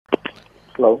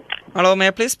Hello. Hello, may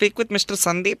I please speak with Mr.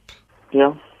 Sandeep?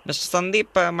 Yeah. Mr.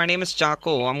 Sandeep, my name is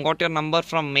Chacko. I've got your number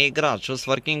from Nagraj, who's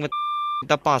working with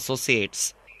the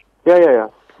Associates. Yeah.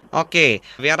 Okay,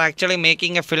 we are actually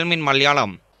making a film in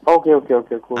Malayalam. Okay,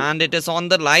 cool. And it is on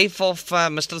the life of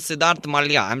Mr. Siddharth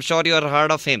Malya. I'm sure you have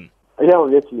heard of him. Yeah,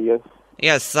 obviously, yes.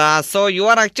 Yes, so you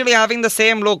are actually having the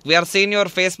same look. We are seeing your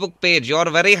Facebook page. You are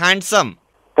very handsome.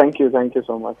 Thank you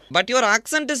so much. But your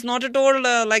accent is not at all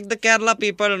like the Kerala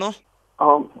people, no?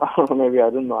 Maybe,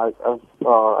 I don't know.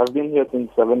 I've been here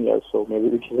since 7 years, so maybe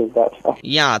we should is that.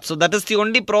 Yeah, so that is the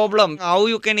only problem. How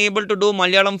you can able to do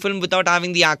Malayalam film without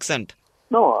having the accent?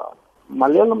 No,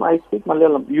 Malayalam, I speak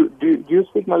Malayalam. Do you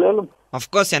speak Malayalam? Of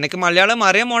course, എനിക്ക് മലയാളം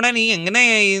അറിയാമോടാ നീ എങ്ങനെ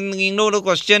ഇങ്ങനൊരു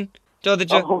question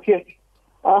ചോദിച്ചു?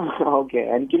 Okay.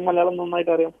 എനിക്ക് മലയാളം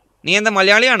നന്നായിട്ട് അറിയാം. നീ എന്താ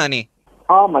മലയാളിയാണോ നീ?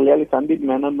 മലയാളി സന്ദീപ്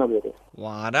മേനൻ എന്ന പേര്.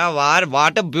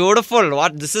 What a beautiful.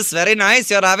 This is very nice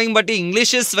you're having, but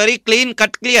English is very clean,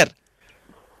 cut clear.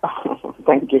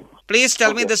 Thank you. Please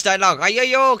tell me this dialogue.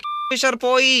 Ayyo, Kingfisher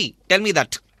poi. Tell me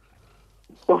that.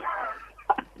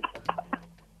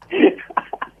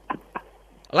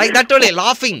 Like that only,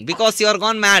 laughing because you are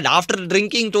gone mad. After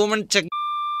drinking too much,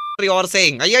 you are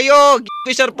saying, Ayyo,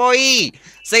 Kingfisher poi.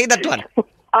 Say that one.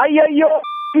 Ayyo,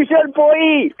 Kingfisher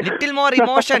poi. Little more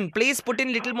emotion. Please put in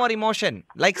little more emotion.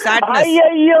 Like sadness.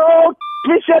 Ayyo,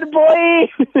 Kingfisher poi.